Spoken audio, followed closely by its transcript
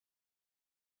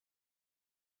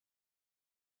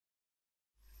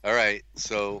All right.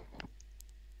 So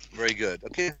very good.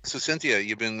 Okay. So Cynthia,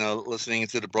 you've been listening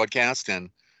to the broadcast and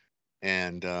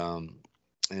and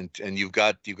you've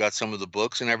got some of the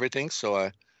books and everything. So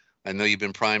I know you've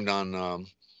been primed on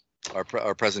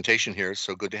our presentation here.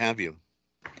 So good to have you.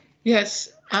 Yes,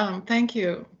 thank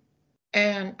you.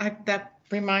 And that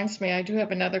reminds me, I do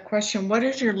have another question. What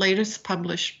is your latest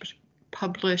published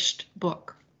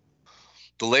book?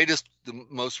 The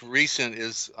most recent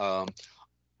is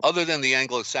other than the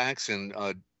Anglo-Saxon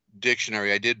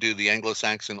dictionary. I did do the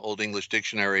Anglo-Saxon Old English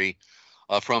Dictionary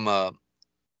from a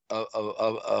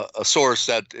source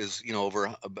that is over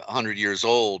 100 years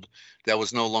old that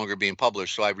was no longer being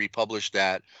published. So I republished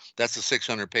that. That's a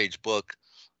 600-page book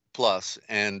plus,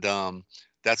 and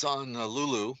that's on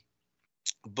LULU.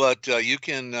 But you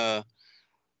can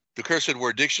the Cursed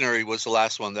Word Dictionary was the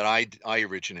last one that I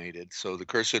originated. So the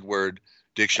Cursed Word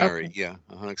Dictionary, Okay. yeah,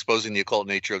 exposing the occult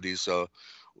nature of these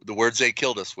the words they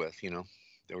killed us with, that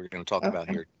we're going to talk about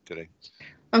Okay. here today.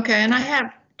 Okay, and I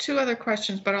have two other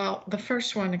questions, but the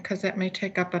first one, because that may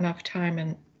take up enough time,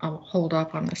 and I'll hold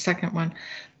up on the second one.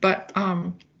 But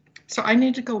so I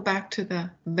need to go back to the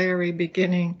very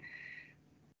beginning.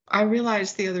 I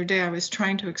realized the other day I was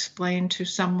trying to explain to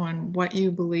someone what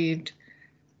you believed.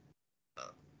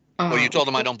 Well, you Uh, told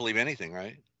them I don't believe anything,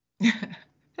 right?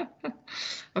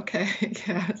 okay,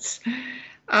 yes.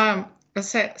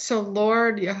 So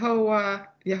Lord Jehovah,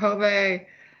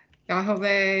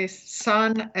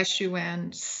 Son,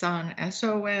 S-U-N, Son,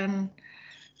 S-O-N.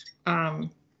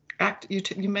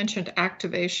 You mentioned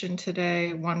activation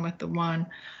today, one with the one.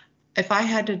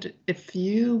 If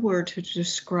you were to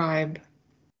describe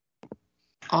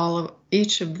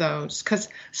each of those, because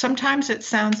sometimes it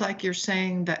sounds like you're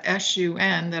saying the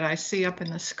S-U-N that I see up in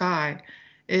the sky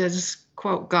is,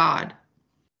 quote, God.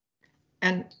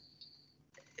 And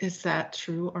is that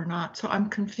true or not? So I'm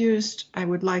confused. I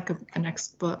would like an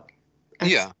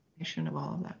explanation of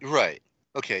all of that. Right.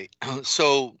 Okay.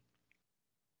 So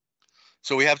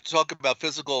we have to talk about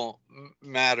physical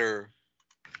matter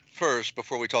first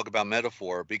before we talk about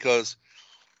metaphor, because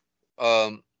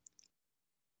um,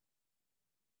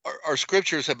 our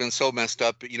scriptures have been so messed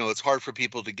up. It's hard for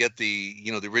people to get the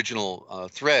original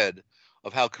thread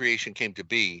of how creation came to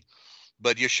be.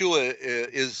 But Yeshua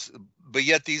but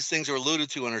yet these things are alluded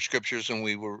to in our scriptures, and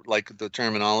we were like the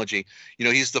terminology.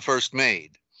 He's the first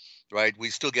made, right? We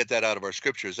still get that out of our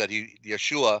scriptures, that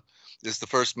Yeshua is the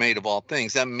first made of all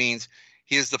things. That means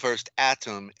he is the first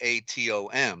atom,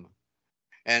 atom,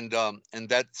 and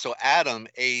that so Adam,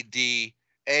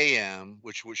 Adam,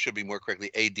 which should be more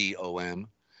correctly Adom,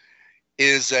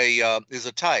 is a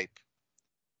type.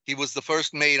 He was the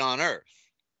first made on earth.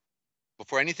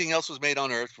 Before anything else was made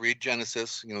on earth, read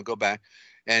Genesis, go back.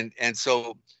 And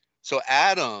so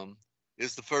Adam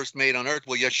is the first made on earth.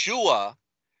 Well, Yeshua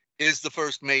is the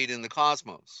first made in the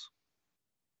cosmos.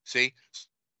 See?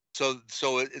 So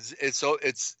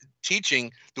it's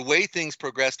teaching the way things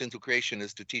progressed into creation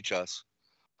is to teach us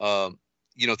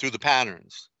through the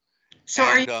patterns. So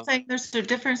are you And saying there's a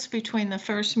difference between the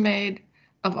first made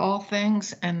of all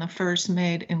things and the first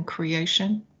made in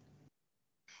creation?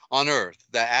 on earth,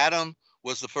 the atom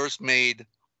was the first made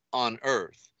on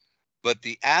earth, but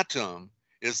the atom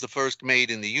is the first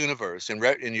made in the universe. And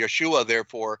Yeshua,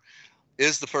 therefore,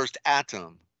 is the first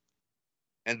atom.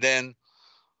 And then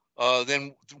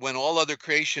when all other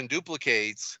creation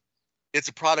duplicates, it's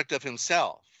a product of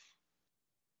himself.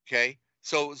 Okay,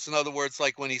 so it's in other words,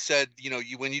 like when he said,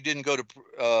 when you didn't go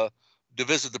to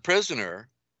visit the prisoner,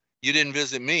 you didn't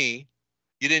visit me.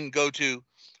 You didn't go to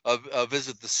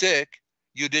visit the sick.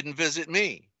 You didn't visit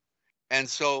me. And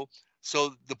so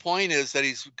the point is that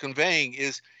he's conveying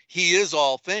is he is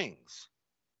all things,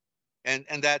 and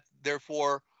that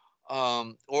therefore,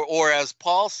 or as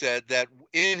Paul said, that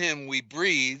in him we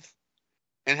breathe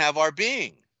and have our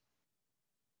being.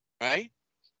 Right,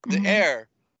 the Mm-hmm. air.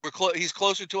 He's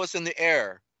closer to us in the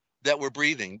air that we're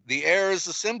breathing. The air is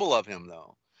a symbol of him,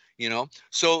 though.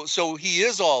 So he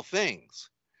is all things.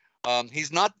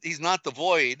 He's not the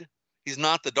void. He's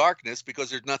not the darkness, because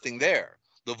there's nothing there.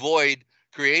 The void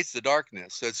creates the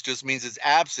darkness. So it just means it's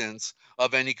absence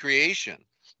of any creation.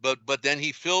 But then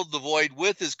he filled the void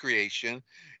with his creation,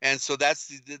 and so that's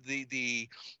the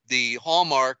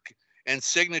hallmark and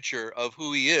signature of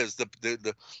who he is.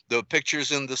 The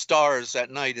pictures in the stars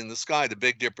at night in the sky, the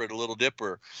Big Dipper, the Little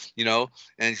Dipper, and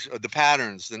the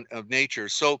patterns of nature.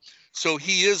 So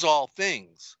he is all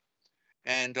things,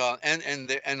 and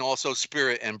also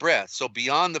spirit and breath. So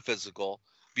beyond the physical,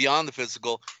 he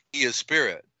is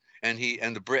spirit, and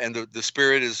the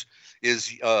spirit is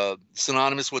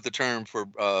synonymous with the term for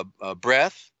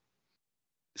breath,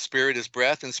 Spirit is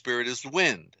breath and spirit is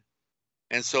wind.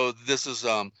 And so this is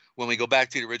when we go back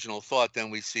to the original thought, then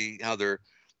we see how they're,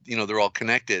 you know, they're all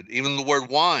connected. Even the word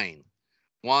wine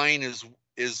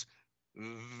is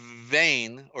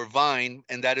vein or vine,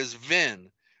 and that is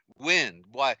wind.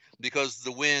 Why? Because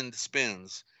the wind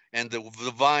spins and the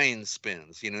vine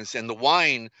spins, you know, and the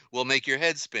wine will make your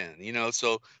head spin, you know.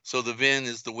 So the vin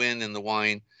is the wind and the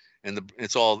wine, and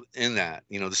it's all in that,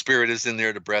 you know. The spirit is in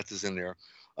there, the breath is in there.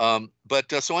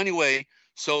 So anyway,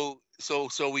 so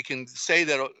we can say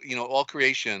that, you know, all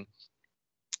creation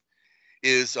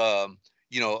is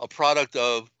you know, a product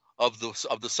of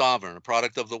the sovereign, a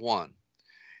product of the one.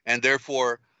 And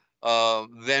therefore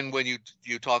then when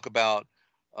you talk about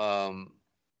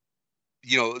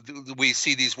you know, we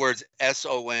see these words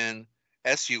S-O-N,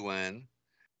 S-U-N,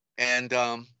 and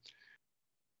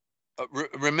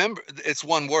remember, it's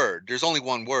one word. There's only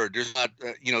one word. There's not,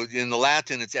 you know, in the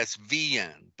Latin it's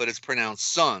S-V-N, but it's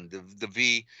pronounced sun. The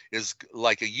V is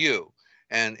like a U,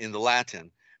 and in the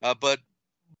Latin. But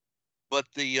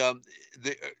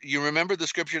you remember the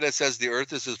scripture that says the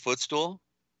earth is his footstool?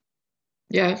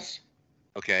 Yes.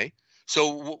 Okay.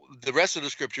 So the rest of the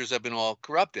scriptures have been all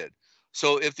corrupted.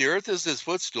 So if the earth is his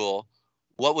footstool,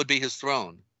 what would be his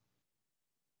throne?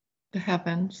 The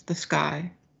heavens, the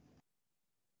sky.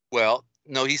 Well,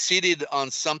 no, he's seated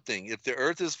on something. If the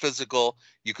earth is physical,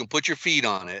 you can put your feet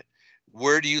on it.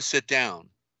 Where do you sit down?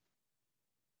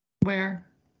 Where?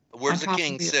 Where does a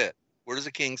king sit? Where does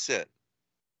a king sit?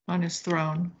 On his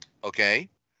throne. Okay.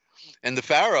 And the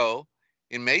Pharaoh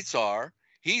in Meitzar,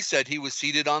 he said he was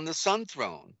seated on the sun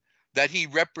throne, that he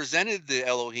represented the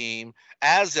Elohim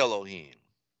as Elohim.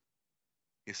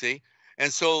 You see?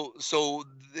 And so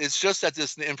it's just that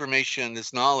this information,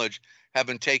 this knowledge have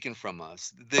been taken from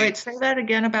us. Wait, say that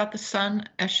again about the sun,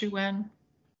 S-U-N?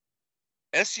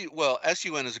 Well,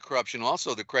 S-U-N is a corruption.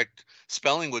 Also, the correct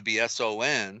spelling would be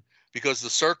S-O-N, because the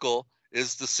circle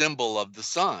is the symbol of the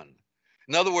sun.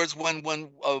 In other words, when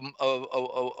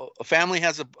a family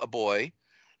has a boy,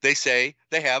 they say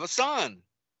they have a son.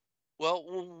 Well,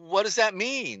 what does that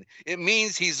mean? It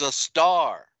means he's a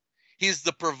star. He's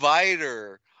the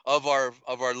provider of our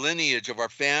lineage, of our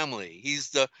family.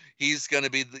 He's going to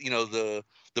be the, you know, the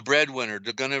breadwinner.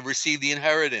 They're going to receive the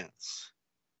inheritance,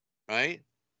 right?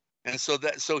 And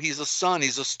so he's a sun.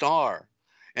 He's a star,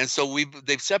 and so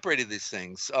they've separated these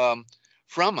things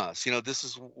from us. You know, this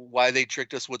is why they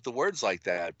tricked us with the words like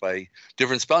that, by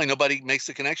different spelling. Nobody makes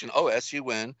the connection. Oh,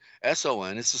 S-U-N,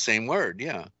 S-O-N. It's the same word.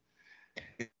 Yeah.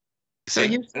 So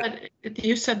you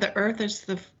said the earth is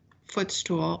the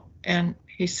footstool, and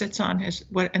he sits on his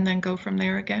what, and then go from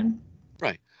there again?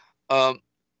 Right.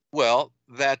 Well,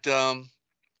 that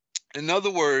in other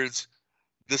words,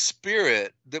 the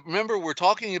spirit. Remember, we're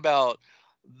talking about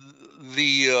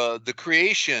the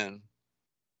creation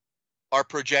are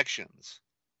projections,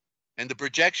 and the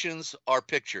projections are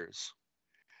pictures,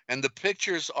 and the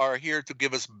pictures are here to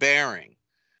give us bearing,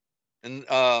 and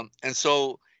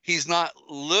so he's not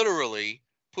literally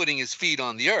putting his feet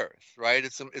on the earth, right?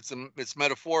 It's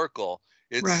metaphorical.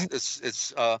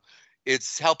 It's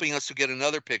helping us to get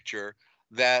another picture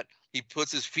that he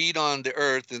puts his feet on the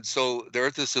earth, and so the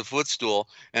earth is a footstool,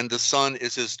 and the sun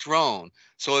is his throne.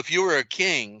 So if you were a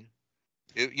king,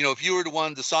 you know, if you were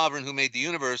the sovereign who made the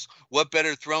universe, what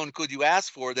better throne could you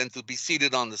ask for than to be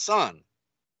seated on the sun,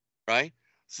 right?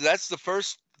 So that's the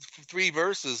first 3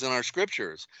 verses in our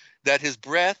scriptures, that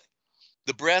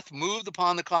the breath moved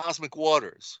upon the cosmic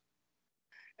waters,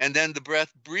 and then the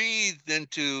breath breathed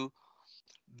into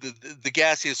the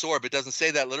gaseous orb. It doesn't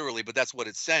say that literally, but that's what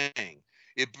it's saying.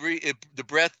 The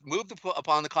breath moved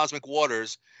upon the cosmic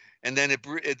waters, and then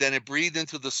it breathed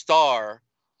into the star,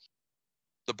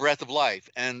 the breath of life,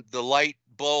 and the light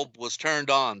bulb was turned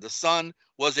on. The sun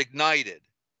was ignited,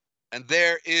 and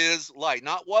there is light.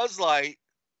 Not was light,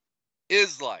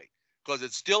 is light, because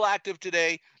it's still active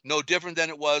today, no different than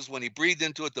it was when he breathed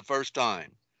into it the first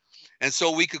time. And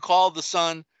so we could call the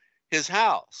sun his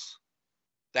house,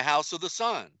 the house of the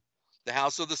sun. The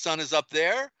house of the sun is up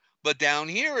there, but down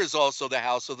here is also the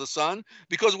house of the sun,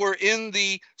 because we're in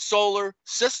the solar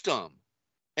system,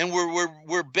 and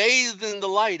we're bathed in the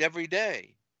light every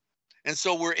day. And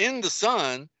so we're in the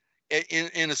sun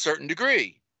in a certain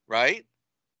degree, right?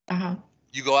 Uh-huh.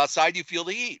 You go outside, you feel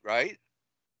the heat, right?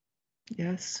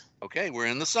 Yes. Okay, we're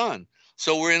in the sun.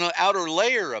 So we're in an outer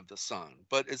layer of the sun,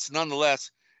 but it's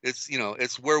nonetheless, it's, you know,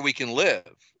 it's where we can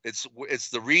live. It's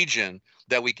the region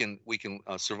that we can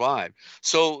survive.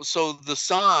 So the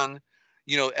sun,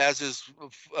 you know, as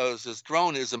his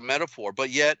throne is a metaphor,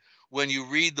 but yet when you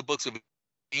read the books of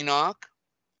Enoch,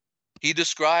 he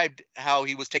described how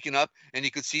he was taken up and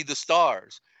he could see the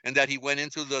stars. and that he went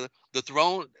into the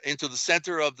throne, into the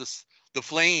center of the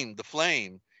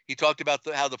flame. He talked about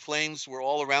how the flames were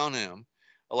all around him,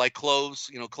 like cloves,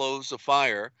 cloves of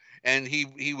fire, and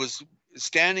he was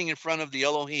standing in front of the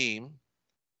Elohim,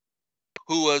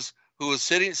 who was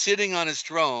sitting on his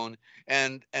throne,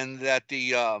 and that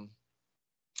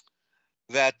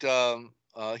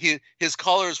his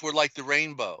colors were like the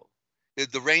rainbow.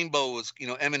 The rainbow was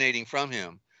emanating from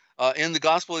him. In the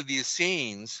Gospel of the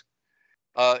Essenes,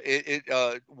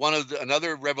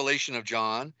 another revelation of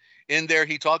John, in there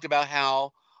he talked about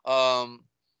how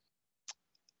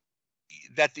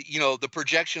that the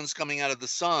projections coming out of the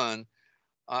sun.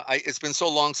 It's been so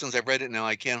long since I've read it now,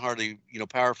 I can't hardly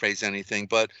paraphrase anything,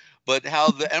 but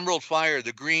how the emerald fire,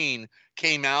 the green,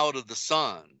 came out of the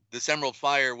sun. This emerald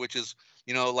fire, which is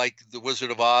like the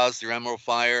Wizard of Oz, the emerald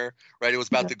fire, right? It was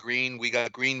about the green. We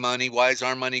got green money. Why is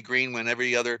our money green when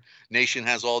every other nation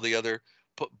has all the other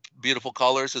beautiful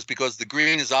colors? It's because the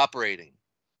green is operating.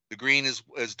 The green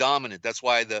is dominant. That's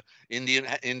why the Indian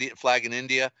flag in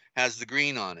India has the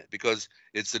green on it, because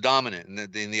it's the dominant,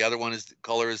 and the other one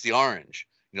color is the orange.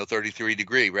 33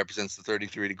 degree represents the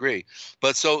 33 degree.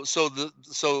 But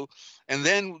and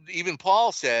then even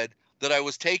Paul said that I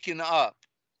was taken up.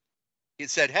 It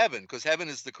said heaven, because heaven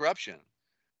is the corruption.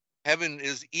 Heaven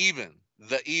is even,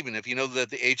 the even. If you know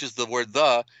that the H is the word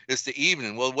the, it's the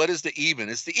evening. Well, what is the even?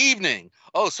 It's the evening.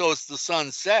 Oh, so it's the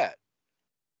sunset.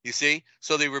 You see?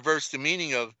 So they reversed the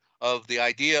meaning of the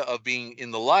idea of being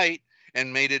in the light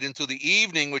and made it into the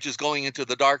evening, which is going into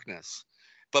the darkness.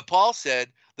 But Paul said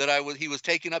that he was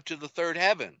taken up to the third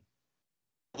heaven.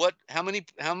 How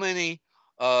many,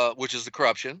 which is the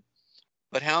corruption,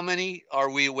 but how many are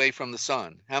we away from the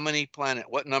sun? How many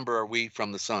what number are we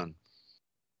from the sun?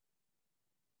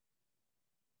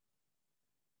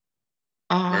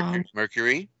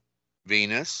 Mercury,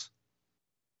 Venus,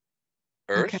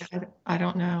 Earth. Okay, I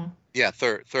don't know. Yeah,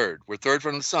 third. We're third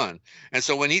from the sun. And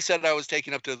so when he said I was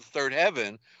taken up to the third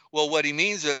heaven, well, what he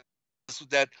means is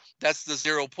that that's the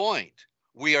 0 point.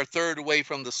 We are third away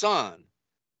from the sun.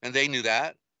 And they knew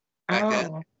that back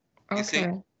then. Okay. You see?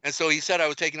 And so he said I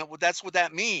was taken up. Well, that's what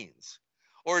that means.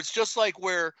 Or it's just like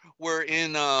we're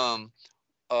in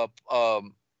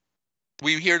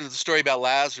we hear the story about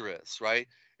Lazarus, right?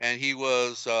 And he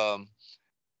was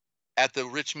at the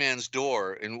rich man's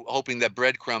door and hoping that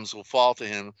breadcrumbs will fall to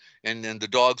him, and then the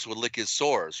dogs will lick his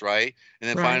sores, right? And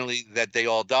then finally that they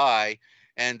all die,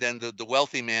 and then the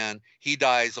wealthy man, he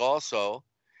dies also,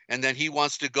 and then he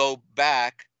wants to go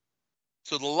back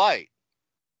to the light.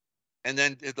 And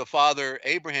then the father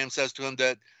Abraham says to him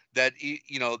that that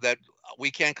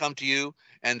we can't come to you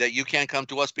and that you can't come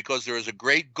to us, because there is a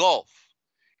great gulf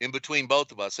in between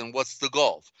both of us. And what's the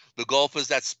gulf? The gulf is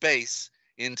that space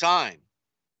in time.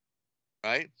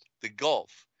 Right? The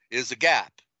gulf is a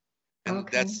gap, and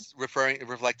that's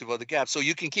reflective of the gap. So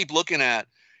you can keep looking at,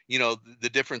 the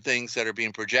different things that are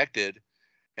being projected,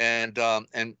 and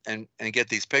get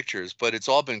these pictures. But it's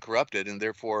all been corrupted, and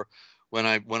therefore, when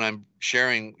I'm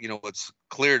sharing, what's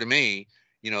clear to me,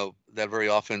 that very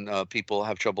often people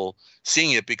have trouble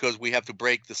seeing it, because we have to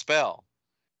break the spell,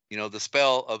 the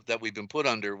spell that we've been put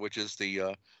under, which is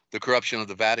the corruption of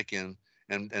the Vatican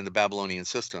and the Babylonian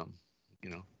system,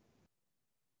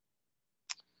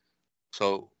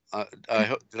 So I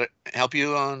hope, did I help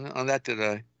you on that? Did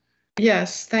I?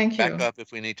 Yes, thank you. Back up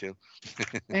if we need to.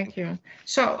 Thank you.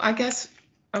 So I guess,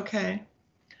 okay.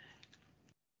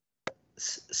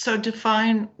 So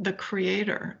define the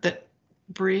creator that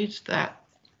breathed that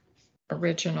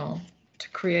original to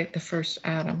create the first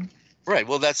atom. Right.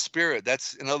 Well, that's spirit.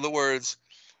 That's, in other words,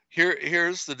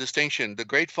 here's the distinction. The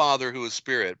great Father, who is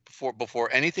spirit, before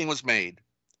anything was made,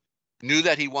 knew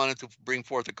that he wanted to bring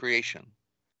forth a creation.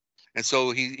 And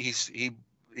so he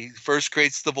first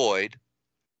creates the void,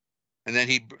 and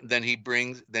then he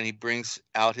brings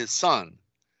out his son,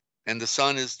 and the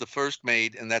son is the first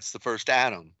made, and that's the first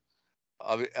atom.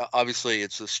 Obviously,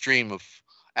 it's a stream of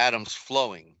atoms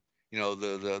flowing.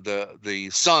 The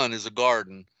sun is a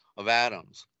garden of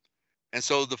atoms, and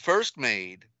so the first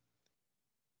made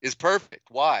is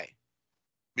perfect. Why?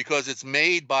 Because it's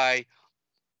made by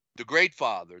the great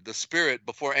Father. The Spirit,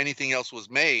 before anything else was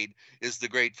made, is the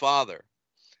great Father.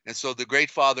 And so the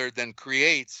great Father then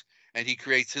creates, and he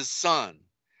creates his son,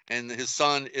 and his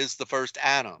son is the first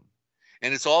atom.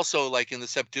 And it's also, like in the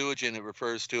Septuagint, it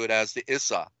refers to it as the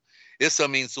Issa. Issa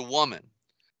means the woman,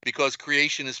 because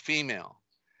creation is female.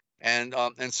 And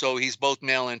so he's both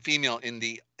male and female in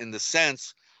the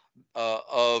sense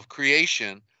of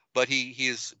creation, but he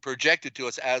is projected to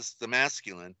us as the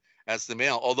masculine, as the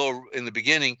male, although in the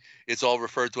beginning it's all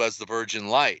referred to as the virgin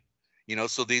light,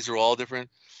 So these are all different,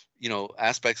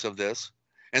 aspects of this.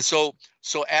 And so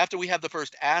after we have the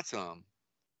first atom,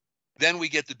 then we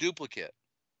get the duplicate.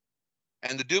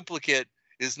 And the duplicate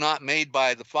is not made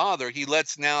by the Father. He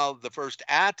lets now the first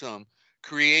atom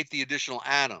create the additional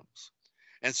atoms.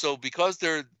 And so because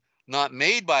they're not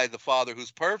made by the Father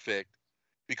who's perfect,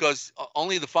 because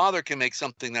only the Father can make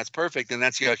something that's perfect, and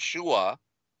that's Yeshua,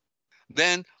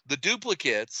 then the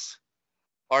duplicates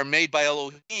are made by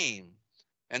Elohim.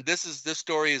 And this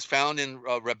story is found in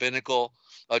rabbinical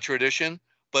tradition,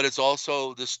 but it's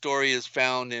also, the story is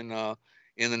found in the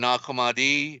Nag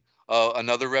Hammadi,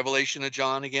 another revelation of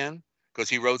John again, because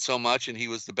he wrote so much and he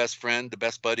was the best friend, the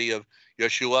best buddy of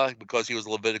Yeshua, because he was a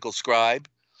Levitical scribe.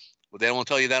 Well, they won't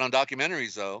tell you that on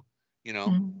documentaries, though,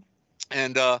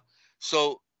 And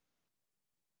so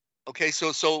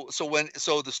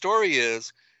the story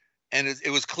is, and it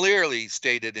was clearly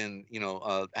stated in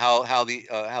how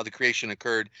the creation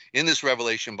occurred in this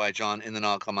revelation by John in the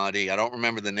Nag Hammadi. I don't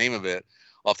remember the name of it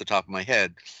off the top of my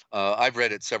head. I've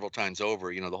read it several times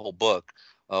over, the whole book,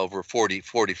 over 40,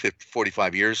 50,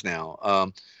 45 years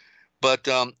now.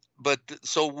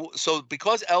 So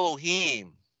because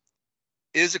Elohim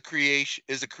is a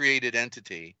created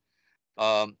entity,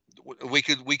 we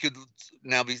could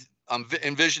now be, I'm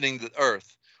envisioning the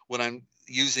earth when I'm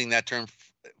using that term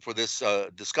for this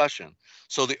discussion.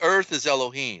 So the earth is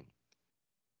Elohim.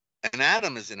 An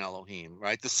atom is an Elohim,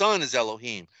 right? The sun is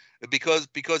Elohim, because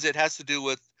it has to do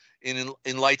with in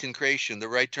enlightened creation. The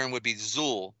right term would be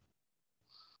Zul.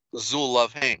 Zul,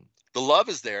 love, Haim. The love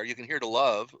is there. You can hear the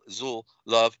love. Zul,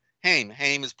 love, Haim.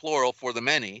 Haim is plural for the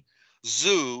many.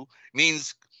 Zu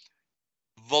means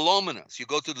voluminous. You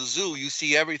go to the zoo, you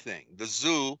see everything. The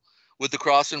zoo with the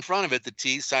cross in front of it, the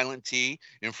T, silent T,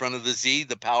 in front of the Z,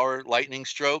 the power, lightning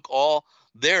stroke, all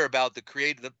there about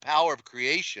the power of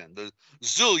creation. The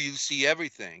zoo, you see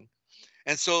everything.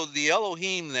 And so the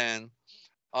Elohim then,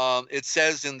 it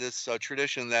says in this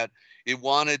tradition that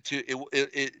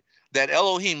that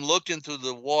Elohim looked into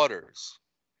the waters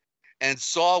and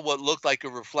saw what looked like a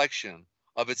reflection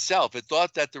of itself. It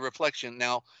thought that the reflection,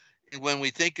 now, when we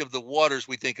think of the waters,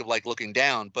 we think of like looking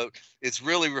down, but it's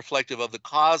really reflective of the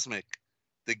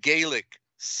Gaelic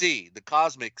sea, the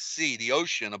cosmic sea, the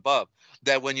ocean above,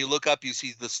 that when you look up, you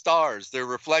see the stars, their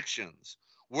reflections.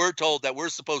 We're told that we're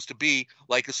supposed to be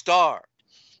like a star.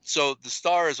 So the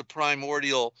star is a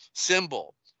primordial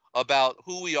symbol about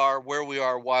who we are, where we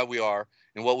are, why we are,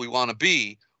 and what we want to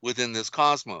be within this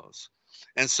cosmos.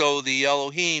 And so the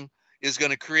Elohim is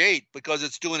going to create, because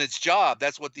it's doing its job.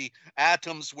 That's what the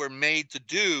atoms were made to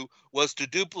do, was to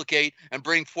duplicate and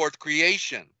bring forth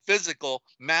creation, physical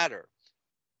matter.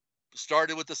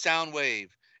 Started with the sound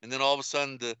wave, and then all of a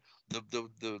sudden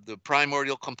the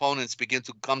primordial components begin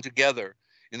to come together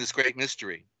in this great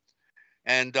mystery.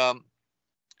 And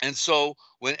so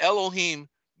when Elohim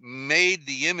made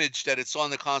the image that it saw in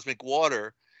the cosmic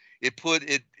water, it put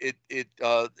it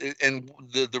and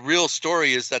the real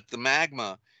story is that the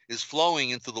magma is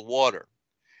flowing into the water,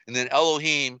 and then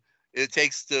Elohim, it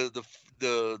takes the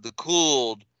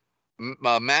cooled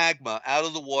magma out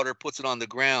of the water, puts it on the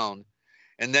ground,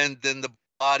 and then the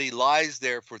body lies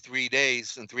there for 3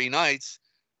 days and 3 nights,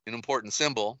 an important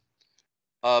symbol,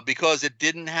 because it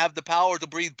didn't have the power to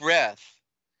breathe breath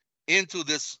into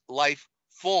this life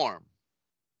form.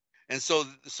 And so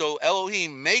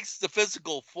Elohim makes the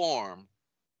physical form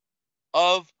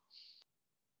of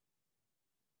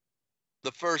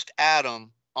the first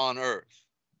atom on earth,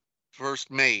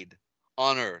 first made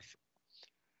on earth,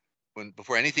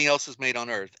 before anything else is made on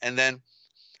earth. And then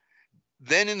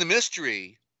in the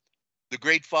mystery, the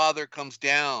great Father comes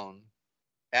down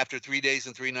after 3 days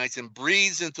and 3 nights and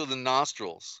breathes into the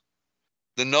nostrils,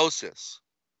 the gnosis,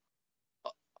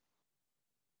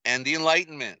 and the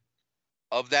enlightenment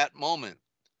of that moment,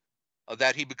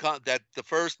 that the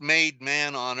first made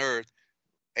man on earth,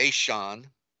 Ashan,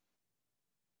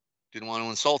 didn't want to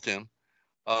insult him,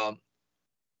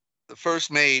 the first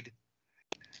made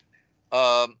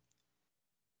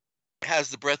has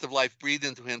the breath of life breathed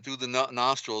into him through the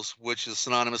nostrils, which is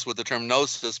synonymous with the term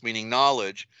gnosis, meaning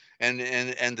knowledge. And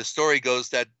the story goes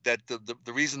that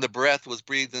the reason the breath was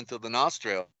breathed into the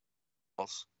nostrils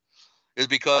is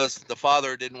because the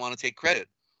Father didn't want to take credit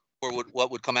for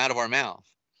what would come out of our mouth.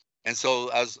 And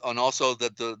so also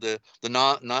that the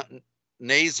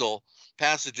nasal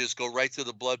passages go right to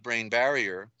the blood-brain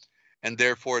barrier, and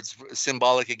therefore it's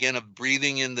symbolic again of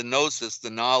breathing in the gnosis, the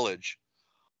knowledge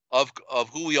of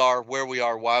who we are, where we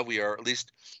are, why we are, at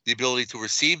least the ability to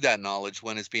receive that knowledge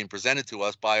when it's being presented to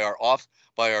us by our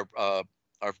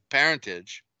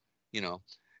parentage,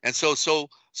 And so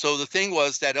the thing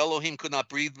was that Elohim could not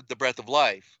breathe the breath of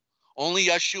life. Only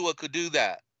Yeshua could do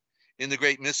that in the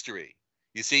great mystery.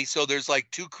 You see, so there's like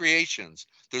two creations.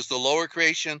 There's the lower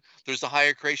creation, there's the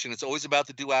higher creation. It's always about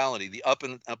the duality, the up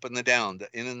and the down, the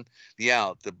in and the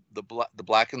out, the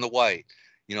black and the white,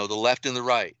 you know, the left and the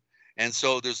right. And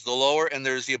so there's the lower and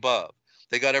there's the above.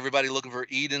 They got everybody looking for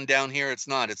Eden down here. It's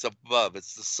not. It's up above.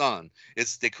 It's the sun.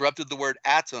 They corrupted the word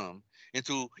atom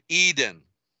into Eden.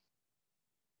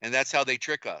 And that's how they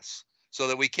trick us. So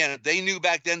that we can't. They knew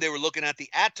back then they were looking at the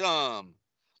atom,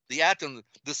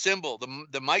 the symbol,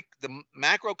 the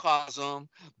macrocosm,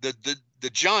 the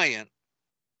giant,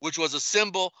 which was a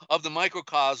symbol of the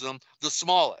microcosm, the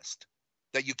smallest,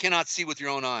 that you cannot see with your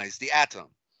own eyes, the atom.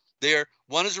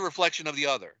 One is a reflection of the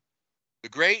other. The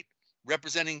great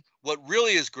representing what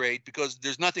really is great, because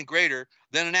there's nothing greater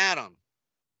than an atom,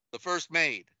 the first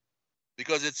made,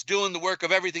 because it's doing the work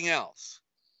of everything else.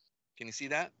 Can you see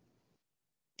that?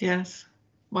 Yes.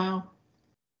 Wow.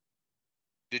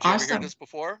 Did you ever hear this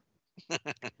before? You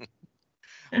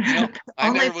know, I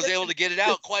never was able to get it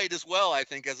out quite as well, I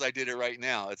think, as I did it right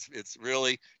now. It's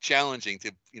really challenging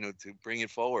to, you know, to bring it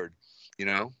forward, you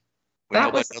know.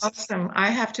 That was awesome. I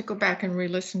have to go back and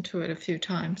re-listen to it a few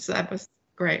times. That was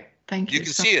great. Thank you. You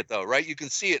can see it though, right? You can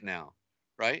see it now,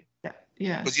 right?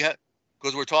 Yeah.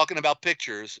 Because we're talking about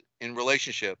pictures in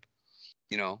relationship,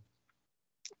 you know.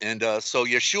 And so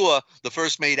Yeshua, the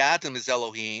first made atom, is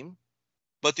Elohim,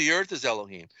 but the earth is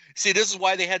Elohim. See, this is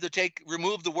why they had to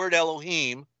remove the word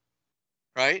Elohim,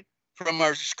 right, from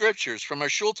our scriptures, from our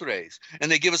shulteres,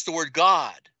 and they give us the word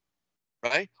God,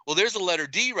 right? Well, there's a letter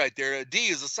D right there. A D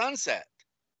is a sunset.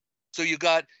 So you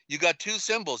got two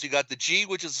symbols. You got the G,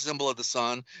 which is a symbol of the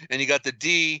sun, and you got the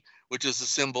D, which is a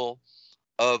symbol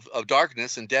of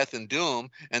darkness and death and doom.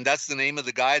 And that's the name of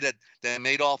the guy that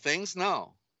made all things?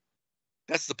 No.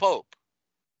 That's the Pope.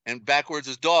 And backwards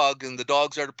is dog, and the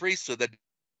dogs are the priesthood that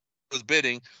was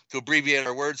bidding to abbreviate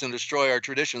our words and destroy our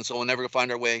tradition, so we'll never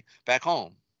find our way back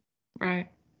home. Right.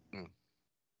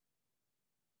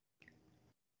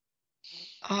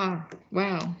 Ah,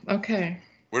 wow. Okay.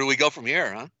 Where do we go from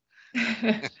here, huh?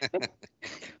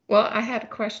 Well, I had a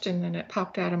question and it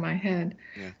popped out of my head.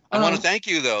 Yeah. I want to thank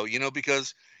you though, you know,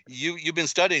 because you've been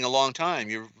studying a long time.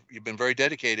 You've been very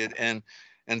dedicated, and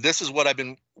this is what I've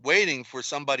been waiting for,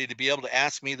 somebody to be able to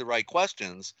ask me the right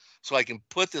questions so I can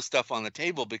put this stuff on the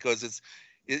table, because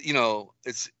you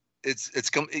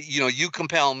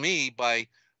compel me by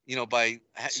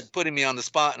putting me on the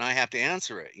spot, and I have to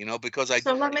answer it, you know, because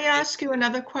So let me ask you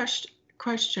another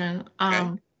question.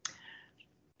 Okay.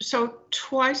 So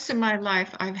twice in my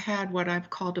life, I've had what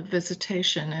I've called a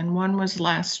visitation, and one was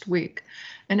last week,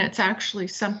 and it's actually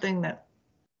something that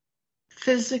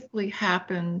physically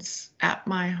happens at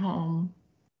my home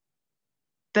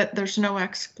that there's no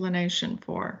explanation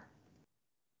for.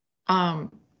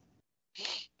 And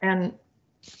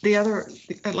the other,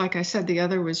 like I said, the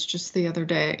other was just the other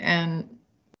day, and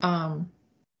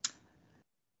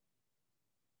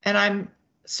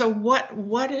so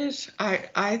what is,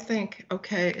 I think,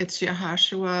 okay, it's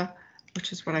Yahashua,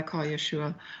 which is what I call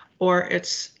Yeshua, or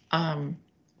it's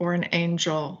or an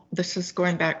angel. This is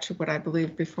going back to what I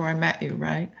believed before I met you,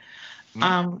 right?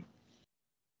 Mm-hmm.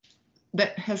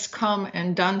 That has come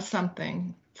and done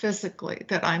something physically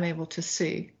that I'm able to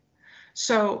see.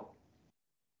 So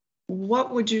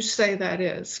what would you say that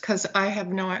is? Because I have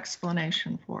no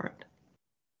explanation for it.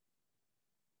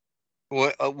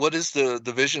 What is the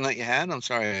vision that you had? I'm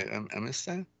sorry, I missed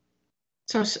that.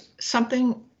 So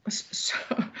something, this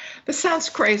sounds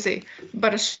crazy,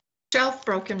 but a shelf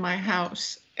broke in my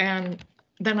house, and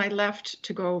then I left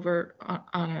to go over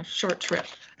on a short trip.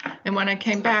 And when I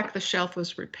came back, the shelf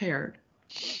was repaired,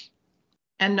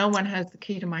 and no one has the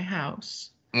key to my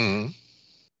house. Mm-hmm.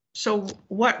 So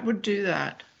what would do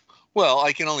that? Well,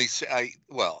 I can only say,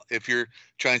 if you're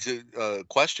trying to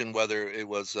question whether it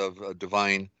was of a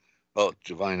divine,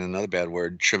 another bad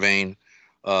word, Shavain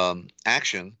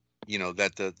action, you know,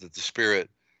 that the spirit,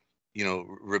 you know,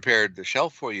 repaired the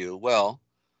shelf for you. Well,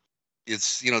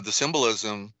 it's, you know, the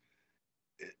symbolism,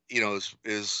 you know,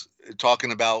 is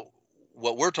talking about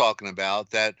what we're talking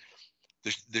about, that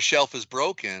the shelf is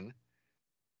broken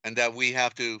and that we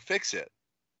have to fix it,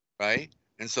 right?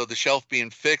 And so the shelf being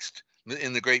fixed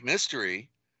in the great mystery,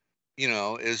 you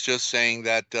know, is just saying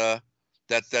that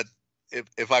that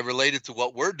if I relate it to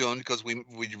what we're doing, because we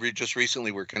just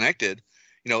recently were connected,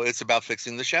 you know, it's about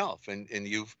fixing the shelf, and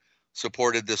you've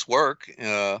supported this work, you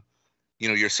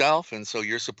know, yourself, and so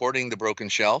you're supporting the broken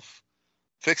shelf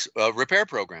repair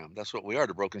program. That's what we are,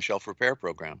 the broken shelf repair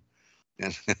program.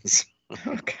 And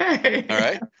okay. All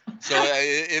right. So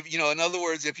if, you know, in other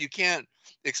words, if you can't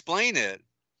explain it,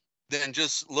 then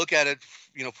just look at it,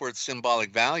 for its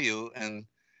symbolic value, and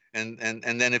then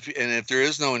if there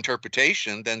is no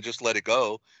interpretation, then just let it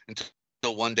go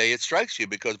until one day it strikes you,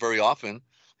 because very often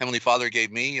Heavenly Father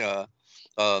gave me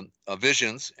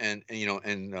visions, and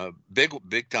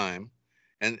big time,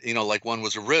 and like one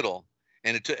was a riddle,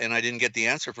 and I didn't get the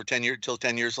answer for 10 years till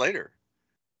 10 years later,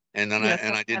 and then Yes,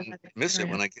 I didn't miss it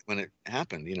when it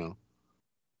happened.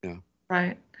 Yeah.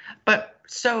 Right, but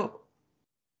so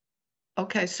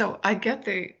okay, so I get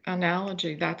the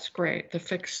analogy. That's great.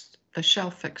 The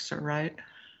shelf fixer, right?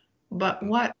 But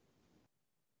what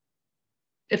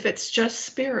if it's just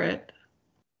spirit?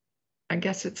 I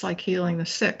guess it's like healing the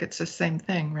sick. It's the same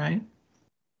thing, right?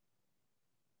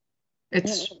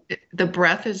 The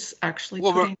breath is actually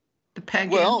putting the peg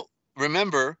in. Well,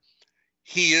 remember,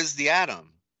 he is the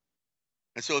atom,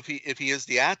 and so if he is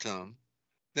the atom,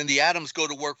 then the atoms go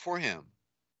to work for him,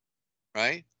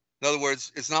 right? In other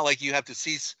words, it's not like you have to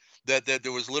cease that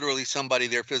there was literally somebody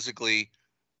there physically,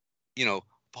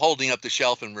 holding up the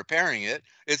shelf and repairing it.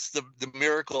 It's the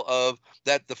miracle of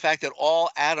that, the fact that all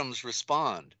atoms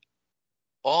respond.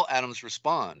 All atoms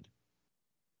respond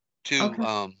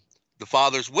to the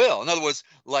Father's will. In other words,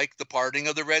 like the parting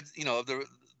of the red, of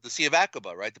the Sea of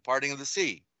Aqaba, right? The parting of the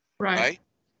sea, right?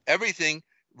 Everything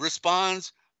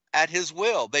responds at His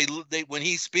will. They when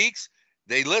He speaks,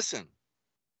 they listen,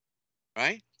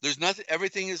 right? There's nothing.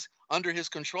 Everything is under His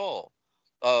control,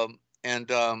 other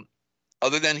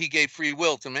than He gave free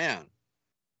will to man.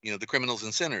 The criminals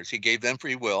and sinners, He gave them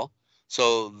free will,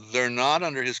 so they're not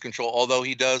under His control. Although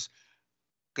He does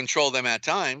control them at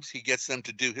times, He gets them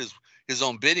to do His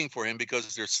own bidding for Him,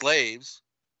 because they're slaves,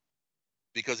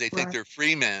 because they think they're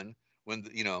free men, when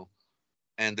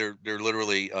and they're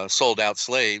literally sold out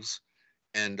slaves,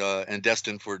 and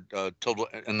destined for total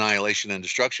annihilation and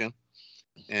destruction.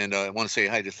 And I want to say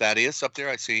hi to Thaddeus up there.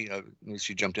 I see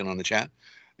she jumped in on the chat.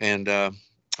 And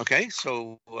okay,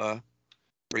 so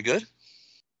very good.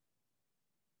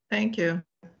 Thank you.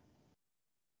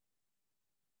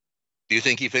 Do you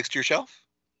think he fixed your shelf?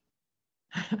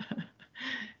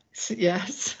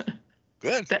 Yes.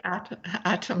 Good. The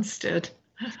atoms did.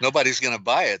 Nobody's going to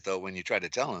buy it, though, when you try to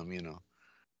tell them,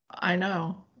 I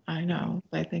know.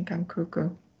 They think I'm cuckoo.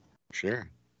 Sure.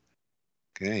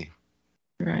 Okay.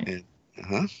 Right.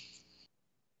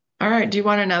 All right. Do you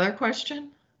want another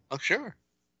question? Oh, sure.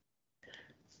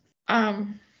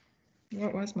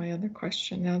 What was my other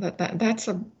question? Now that's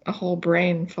a whole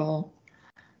brain full.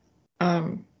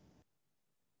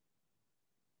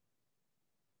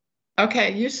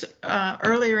 Okay, you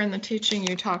earlier in the teaching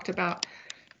you talked about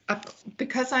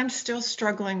because I'm still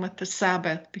struggling with the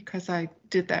Sabbath, because I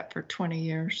did that for 20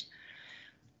 years.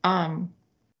 And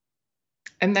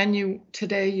then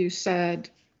today you said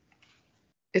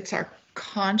it's our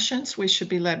conscience. We should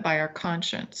be led by our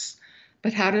conscience.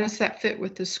 But how does that fit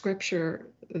with the scripture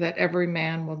that every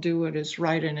man will do what is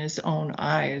right in his own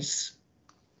eyes?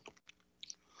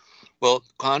 Well,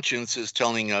 conscience is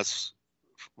telling us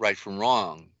right from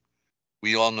wrong.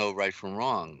 We all know right from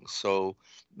wrong. So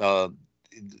in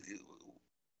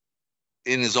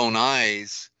his own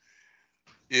eyes,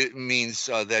 it means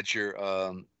that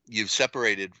you've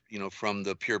separated, from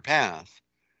the pure path.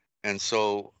 And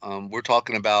so we're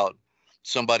talking about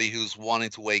somebody who's wanting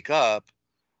to wake up.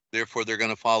 Therefore, they're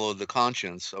going to follow the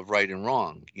conscience of right and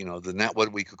wrong,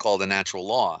 what we could call the natural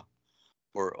law,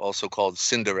 or also called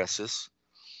synderesis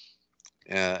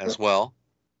as well.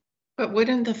 But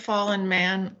wouldn't the fallen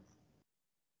man,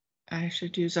 I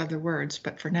should use other words,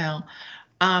 but for now,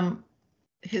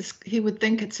 he would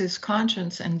think it's his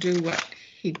conscience and do what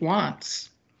he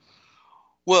wants.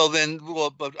 Well,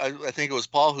 but I think it was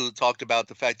Paul who talked about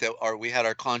the fact that we had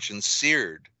our conscience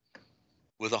seared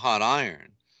with a hot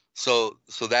iron. So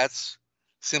that's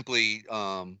simply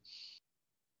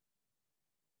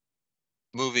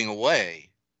moving away,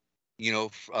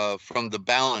 from the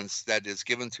balance that is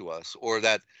given to us, or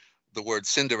that the word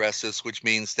synderesis, which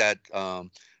means that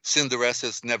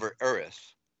synderesis never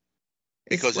erreth,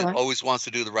 because it always wants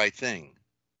to do the right thing.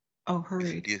 Oh,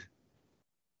 hurried.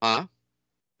 Huh?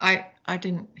 I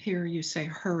didn't hear you say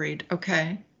hurried.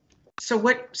 Okay. So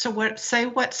what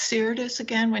seared is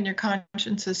again when your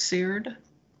conscience is seared?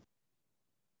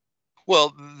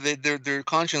 Well, their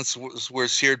conscience were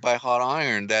seared by hot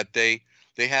iron, that they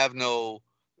have no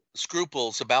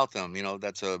scruples about them.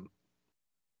 That's a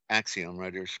axiom,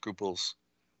 right? There's scruples,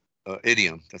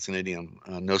 idiom. That's an idiom.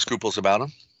 No scruples about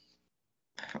them.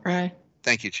 Right.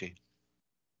 Thank you, Chi.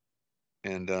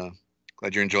 And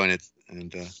glad you're enjoying it.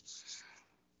 And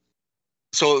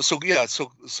so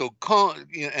con,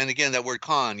 and again, that word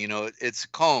con, it's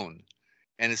cone,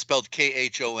 and it's spelled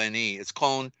Khone. It's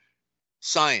cone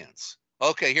science.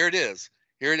 Okay, here it is.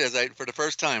 Here it is. For the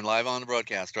first time, live on the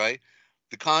broadcast, right?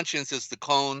 The conscience is the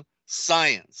cone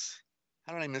science.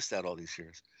 How did I miss that all these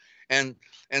years? And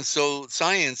so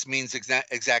science means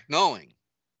exact knowing,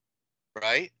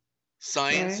 right?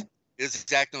 Science Right. is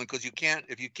exact knowing, because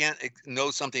if you can't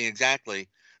know something exactly,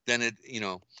 then it,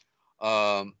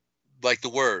 like the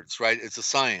words, right? It's a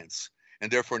science.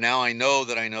 And therefore now I know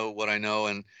that I know what I know,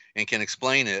 and can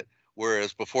explain it.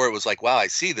 Whereas before it was like, wow, I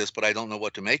see this, but I don't know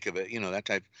what to make of it, that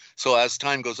type. So as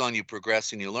time goes on, you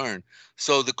progress and you learn.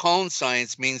 So the cone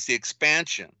science means the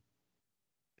expansion.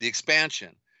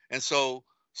 And so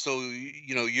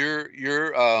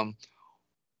you're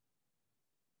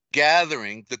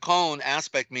gathering. The cone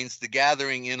aspect means the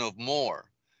gathering in of more,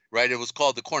 right? It was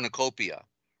called the cornucopia,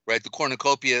 right? The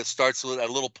cornucopia starts at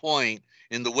a little point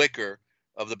in the wicker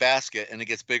of the basket, and it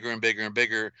gets bigger and bigger and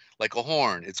bigger, like a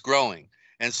horn. It's growing.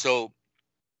 And so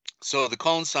the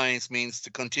cone science means to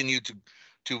continue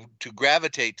to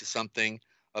gravitate to something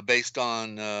based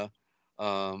on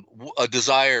a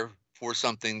desire for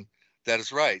something that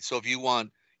is right. So if you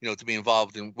want, to be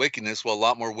involved in wickedness, well, a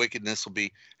lot more wickedness will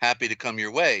be happy to come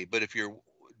your way. But if you're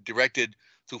directed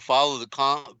to follow the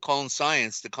cone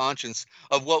science, the conscience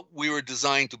of what we were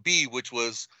designed to be, which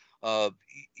was, of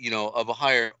a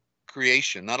higher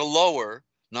creation, not a lower,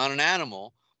 not an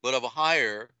animal, but of a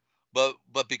higher. But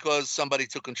because somebody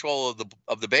took control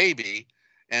of the baby,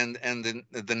 and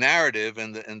the narrative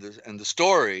and the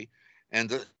story, and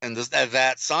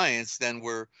that science, then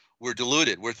we're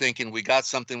deluded. We're thinking we got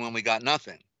something when we got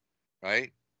nothing,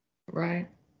 right? Right.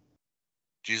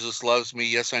 Jesus loves me.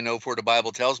 Yes, I know, for the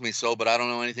Bible tells me so, but I don't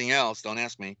know anything else. Don't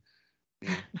ask me.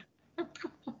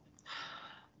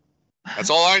 That's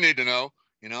all I need to know,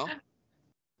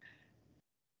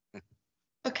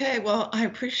 Okay, well, I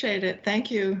appreciate it.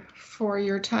 Thank you for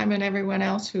your time, and everyone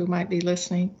else who might be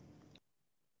listening.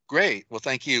 Great. Well,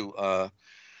 thank you,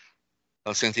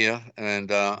 Cynthia.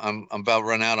 And I'm about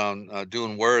run out on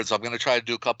doing words. I'm going to try to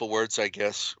do a couple words, I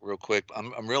guess, real quick.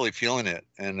 I'm really feeling it.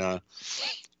 And I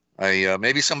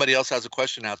maybe somebody else has a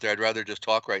question out there. I'd rather just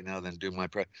talk right now than do my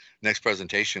next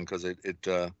presentation, because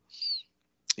I'm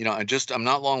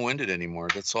not long-winded anymore.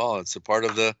 That's all. It's a part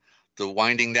of the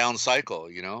winding down cycle.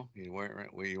 You're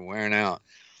wearing out.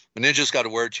 But Ninja's got a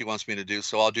word she wants me to do,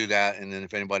 so I'll do that. And then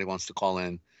if anybody wants to call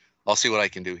in, I'll see what I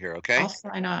can do here. Okay. I'll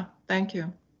sign off. Thank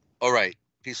you. All right.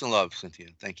 Peace and love, Cynthia.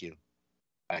 Thank you.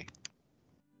 Bye.